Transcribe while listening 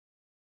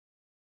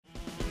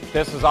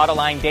This is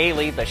Autoline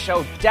Daily, the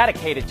show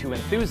dedicated to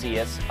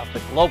enthusiasts of the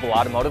global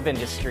automotive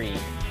industry.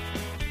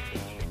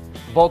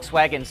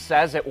 Volkswagen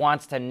says it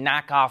wants to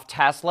knock off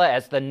Tesla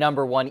as the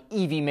 #1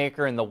 EV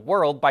maker in the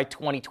world by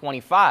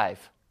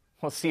 2025.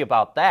 We'll see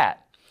about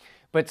that.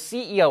 But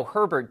CEO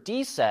Herbert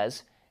Diess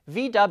says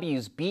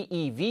VW's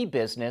BEV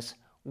business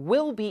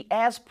will be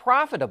as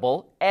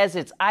profitable as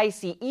its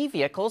ICE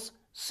vehicles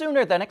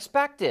sooner than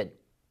expected.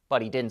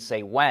 But he didn't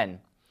say when.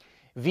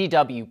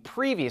 VW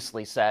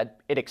previously said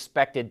it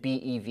expected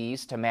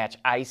BEVs to match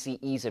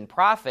ICEs in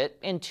profit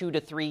in 2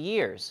 to 3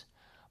 years.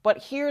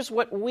 But here's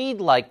what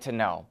we'd like to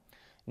know.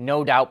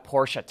 No doubt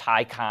Porsche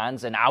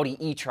Taycans and Audi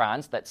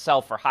e-trons that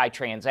sell for high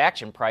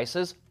transaction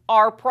prices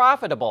are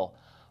profitable.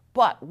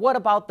 But what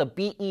about the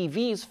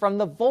BEVs from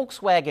the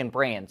Volkswagen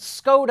brand,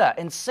 Skoda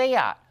and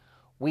Seat?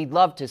 We'd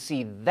love to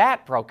see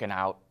that broken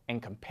out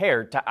and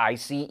compared to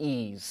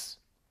ICEs.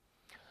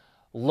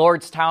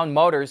 Lordstown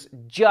Motors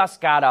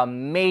just got a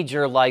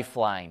major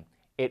lifeline.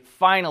 It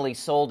finally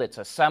sold its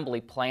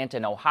assembly plant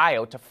in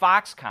Ohio to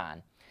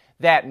Foxconn.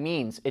 That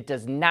means it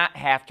does not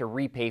have to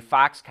repay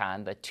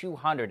Foxconn the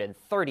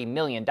 $230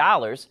 million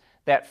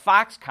that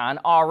Foxconn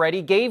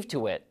already gave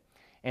to it.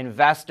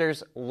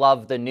 Investors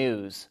love the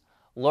news.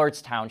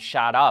 Lordstown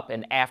shot up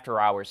in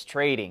after-hours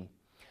trading.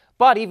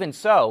 But even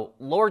so,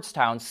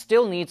 Lordstown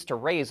still needs to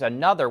raise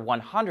another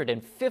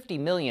 $150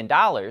 million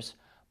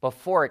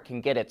before it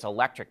can get its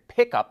electric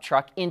pickup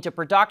truck into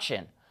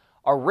production.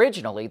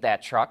 Originally,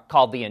 that truck,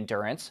 called the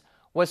Endurance,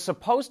 was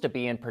supposed to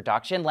be in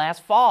production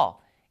last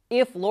fall.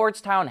 If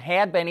Lordstown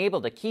had been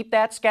able to keep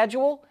that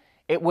schedule,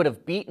 it would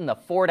have beaten the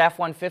Ford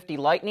F-150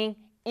 Lightning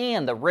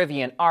and the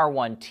Rivian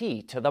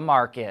R1T to the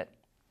market.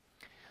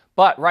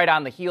 But right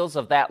on the heels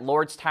of that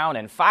Lordstown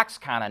and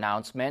Foxconn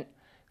announcement,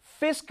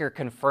 Fisker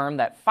confirmed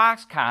that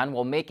Foxconn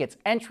will make its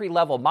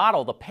entry-level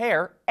model, the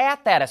Pear,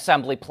 at that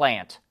assembly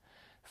plant.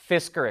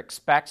 Fisker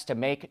expects to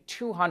make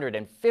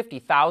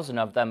 250,000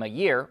 of them a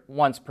year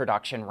once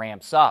production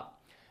ramps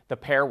up. The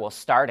Pear will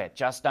start at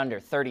just under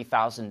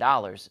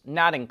 $30,000,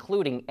 not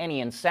including any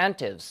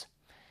incentives.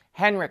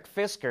 Henrik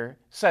Fisker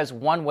says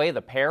one way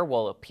the Pear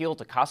will appeal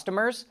to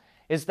customers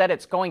is that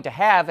it's going to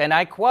have, and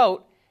I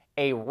quote,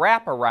 a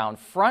wraparound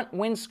front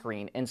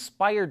windscreen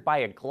inspired by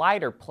a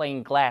glider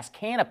plane glass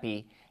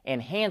canopy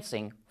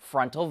enhancing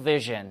frontal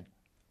vision,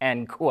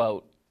 end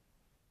quote.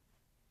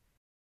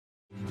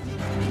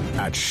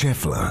 At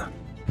Schaeffler,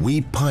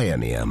 we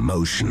pioneer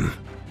motion.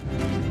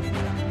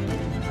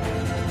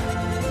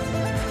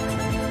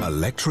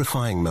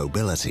 Electrifying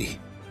mobility,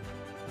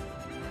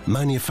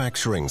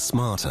 manufacturing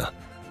smarter,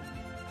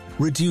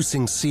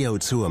 reducing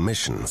CO2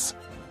 emissions,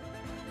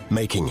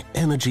 making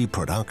energy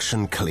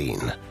production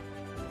clean.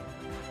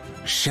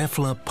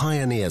 Schaeffler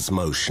pioneers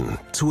motion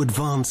to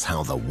advance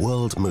how the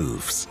world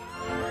moves.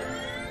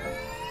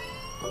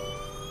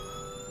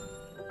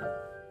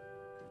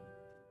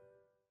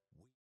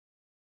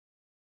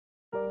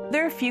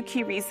 There are a few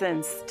key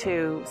reasons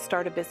to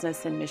start a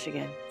business in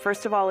Michigan.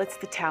 First of all, it's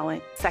the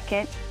talent.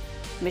 Second,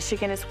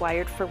 Michigan is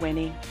wired for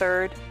winning.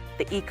 Third,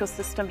 the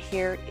ecosystem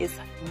here is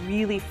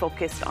really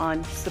focused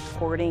on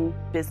supporting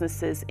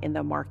businesses in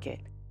the market.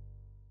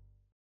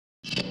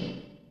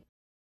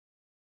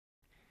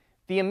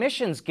 The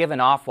emissions given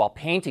off while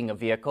painting a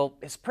vehicle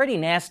is pretty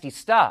nasty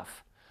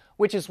stuff,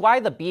 which is why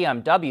the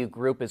BMW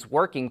Group is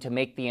working to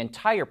make the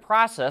entire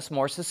process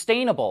more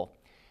sustainable.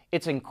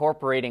 It's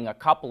incorporating a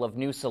couple of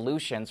new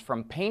solutions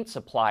from paint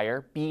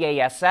supplier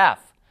BASF.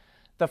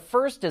 The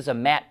first is a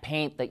matte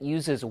paint that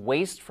uses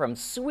waste from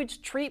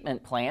sewage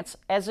treatment plants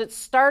as its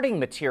starting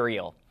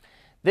material.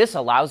 This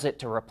allows it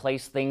to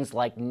replace things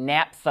like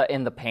naphtha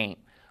in the paint,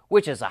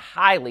 which is a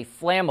highly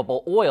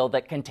flammable oil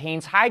that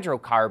contains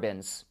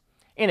hydrocarbons.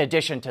 In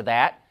addition to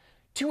that,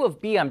 2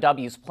 of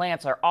BMW's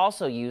plants are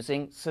also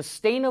using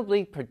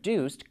sustainably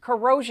produced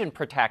corrosion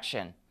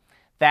protection.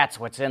 That's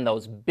what's in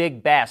those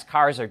big bass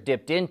cars are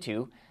dipped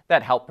into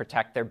that help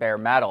protect their bare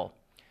metal.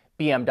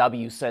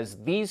 BMW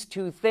says these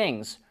 2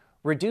 things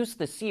reduce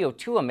the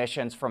CO2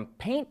 emissions from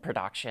paint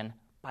production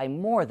by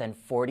more than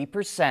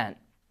 40%.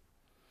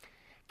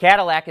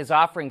 Cadillac is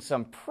offering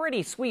some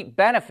pretty sweet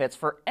benefits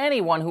for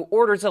anyone who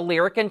orders a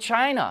Lyriq in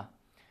China.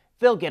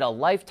 They'll get a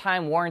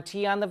lifetime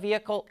warranty on the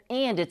vehicle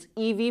and its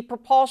EV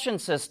propulsion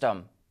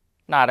system.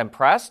 Not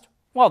impressed?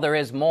 Well, there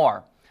is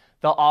more.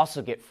 They'll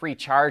also get free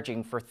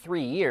charging for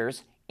 3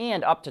 years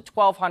and up to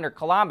 1,200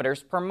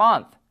 kilometers per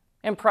month.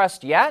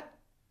 Impressed yet?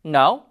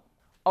 No?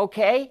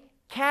 Okay,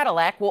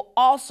 Cadillac will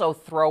also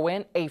throw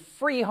in a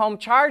free home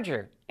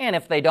charger. And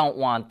if they don't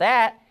want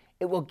that,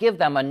 it will give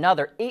them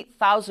another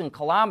 8,000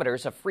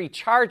 kilometers of free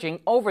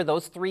charging over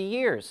those 3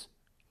 years.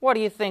 What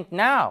do you think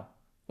now?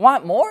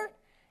 Want more?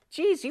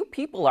 Geez, you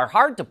people are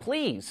hard to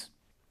please.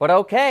 But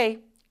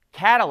okay,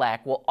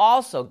 Cadillac will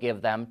also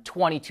give them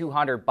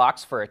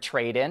 $2,200 for a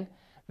trade-in,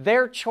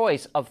 their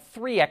choice of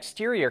 3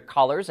 exterior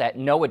colors at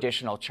no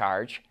additional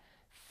charge,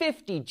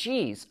 50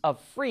 Gs of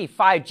free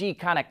 5G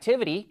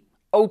connectivity,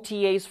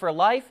 OTAs for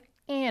life,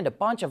 and a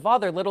bunch of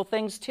other little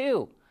things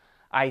too.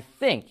 I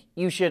think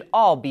you should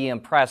all be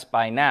impressed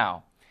by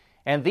now.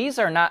 And these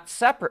are not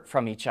separate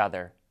from each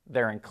other.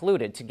 They're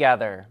included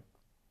together.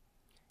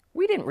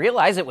 We didn't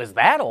realize it was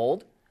that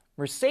old.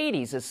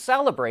 Mercedes is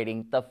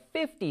celebrating the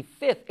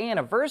 55th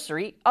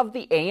anniversary of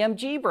the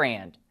AMG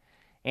brand.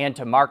 And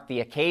to mark the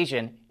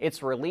occasion,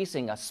 it's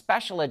releasing a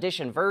special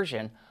edition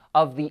version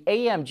of the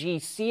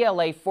AMG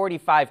CLA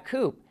 45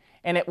 Coupe,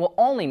 and it will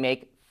only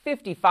make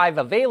 55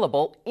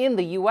 available in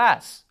the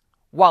U.S.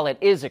 While it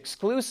is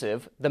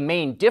exclusive, the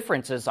main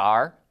differences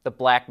are the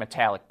black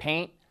metallic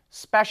paint,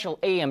 special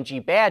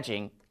AMG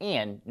badging,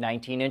 and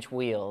 19-inch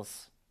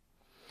wheels.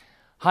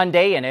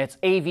 Hyundai and its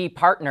AV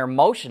partner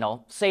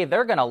Motional say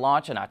they're going to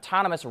launch an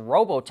autonomous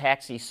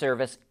robotaxi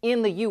service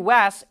in the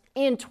U.S.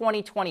 in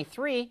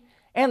 2023,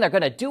 and they're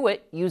going to do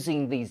it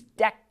using these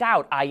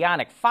decked-out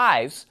Ioniq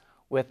 5s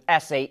with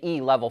SAE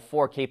Level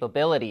 4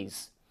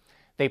 capabilities.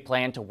 They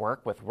plan to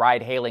work with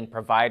ride-hailing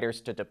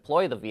providers to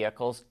deploy the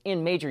vehicles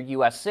in major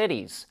U.S.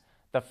 cities.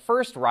 The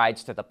first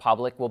rides to the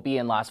public will be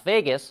in Las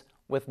Vegas,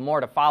 with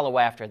more to follow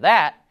after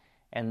that,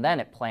 and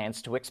then it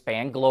plans to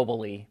expand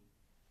globally.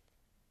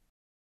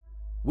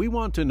 We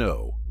want to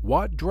know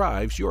what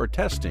drives your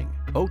testing.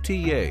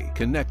 OTA,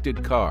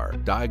 connected car,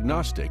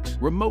 diagnostics,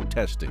 remote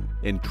testing.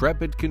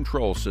 Intrepid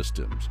Control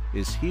Systems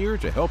is here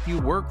to help you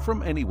work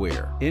from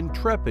anywhere.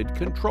 Intrepid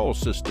Control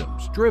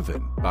Systems,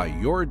 driven by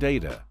your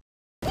data.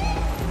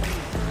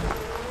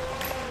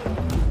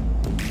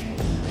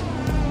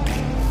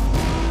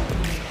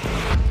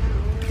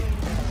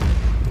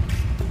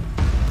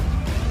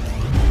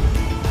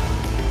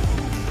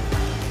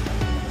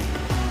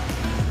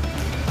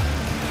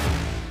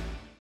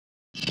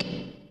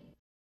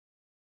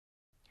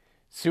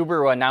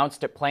 Subaru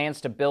announced it plans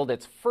to build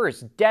its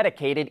first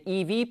dedicated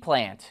EV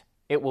plant.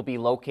 It will be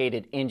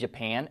located in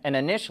Japan and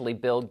initially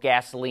build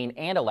gasoline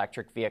and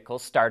electric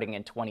vehicles starting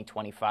in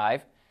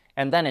 2025.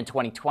 And then in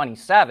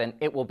 2027,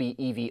 it will be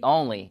EV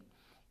only.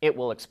 It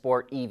will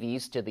export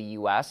EVs to the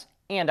U.S.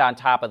 And on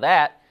top of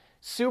that,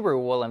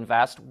 Subaru will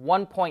invest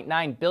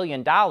 $1.9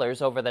 billion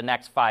over the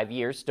next 5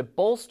 years to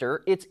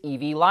bolster its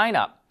EV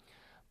lineup.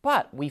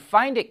 But we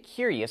find it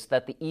curious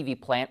that the EV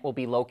plant will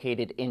be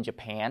located in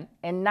Japan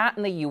and not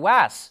in the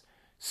U.S.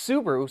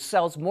 Subaru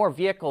sells more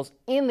vehicles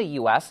in the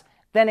U.S.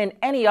 than in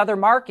any other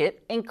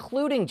market,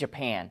 including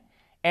Japan.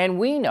 And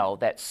we know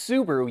that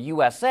Subaru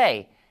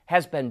USA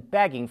has been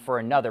begging for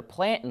another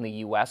plant in the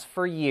U.S.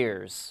 for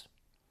years.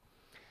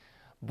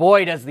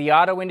 Boy, does the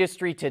auto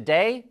industry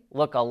today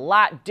look a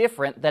lot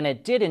different than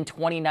it did in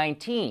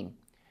 2019.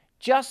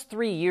 Just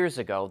 3 years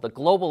ago, the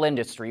global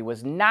industry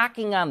was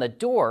knocking on the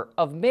door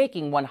of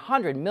making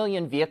 100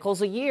 million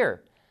vehicles a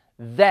year.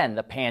 Then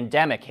the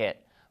pandemic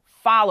hit,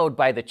 followed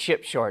by the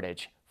chip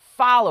shortage,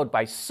 followed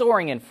by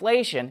soaring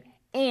inflation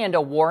and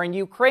a war in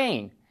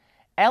Ukraine.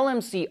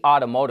 LMC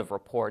Automotive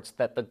reports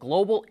that the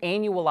global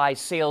annualized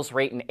sales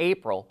rate in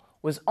April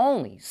was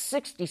only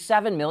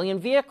 67 million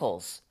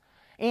vehicles.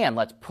 And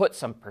let's put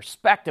some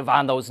perspective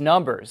on those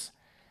numbers.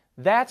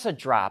 That's a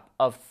drop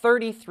of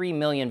 33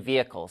 million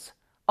vehicles,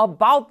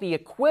 about the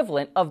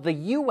equivalent of the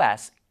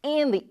U.S.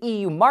 and the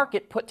EU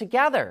market put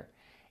together.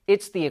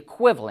 It's the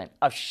equivalent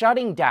of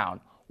shutting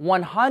down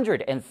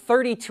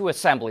 132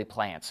 assembly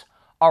plants,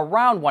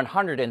 around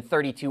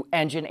 132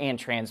 engine and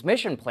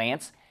transmission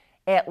plants,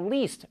 at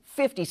least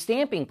 50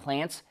 stamping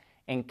plants,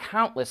 and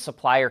countless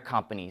supplier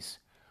companies.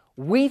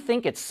 We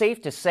think it's safe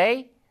to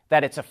say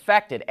that it's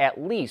affected at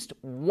least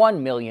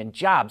 1 million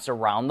jobs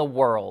around the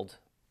world.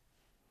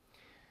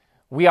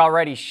 We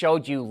already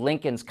showed you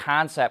Lincoln's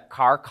concept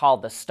car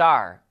called the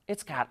Star.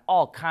 It's got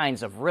all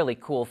kinds of really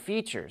cool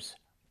features.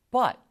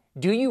 But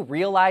do you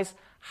realize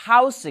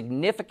how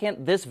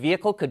significant this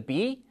vehicle could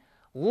be?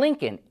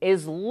 Lincoln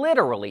is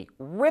literally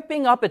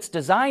ripping up its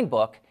design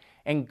book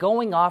and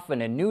going off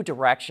in a new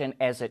direction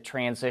as it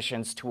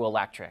transitions to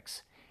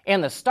electrics.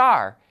 And the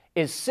Star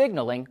is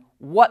signaling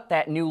what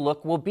that new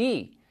look will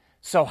be.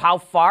 So how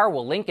far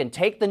will Lincoln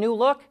take the new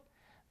look?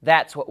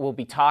 That's what we'll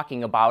be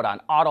talking about on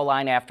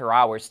Autoline After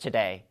Hours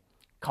today.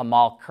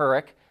 Kamal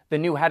Kurik, the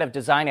new head of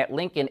design at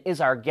Lincoln,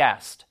 is our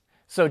guest.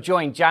 So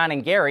join John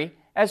and Gary,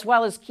 as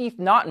well as Keith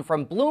Naughton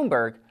from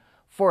Bloomberg,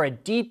 for a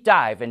deep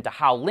dive into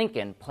how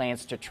Lincoln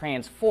plans to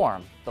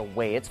transform the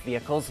way its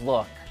vehicles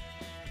look.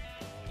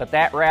 But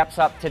that wraps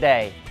up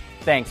today.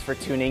 Thanks for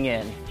tuning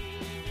in.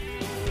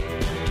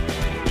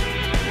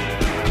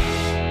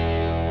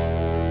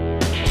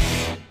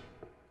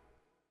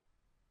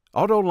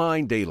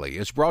 AutoLine Daily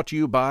is brought to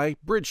you by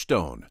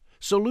Bridgestone,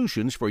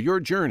 solutions for your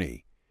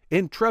journey.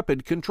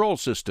 Intrepid Control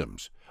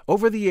Systems,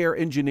 over-the-air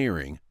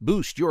engineering,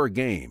 boost your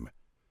game.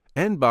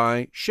 And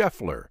by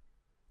Schaeffler,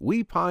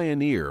 we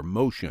pioneer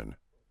motion.